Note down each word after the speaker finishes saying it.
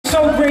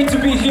so great to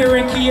be here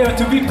in Kyiv,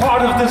 to be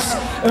part of this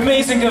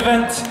amazing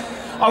event.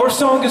 Our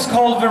song is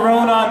called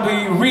Verona, and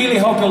we really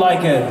hope you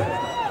like it.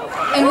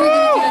 And we're going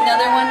to do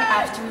another one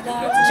after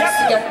that, just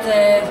to get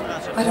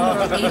the, I don't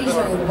know, the 80s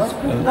or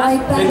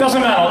what? It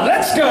doesn't matter,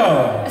 let's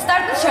go!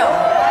 Start the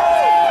show.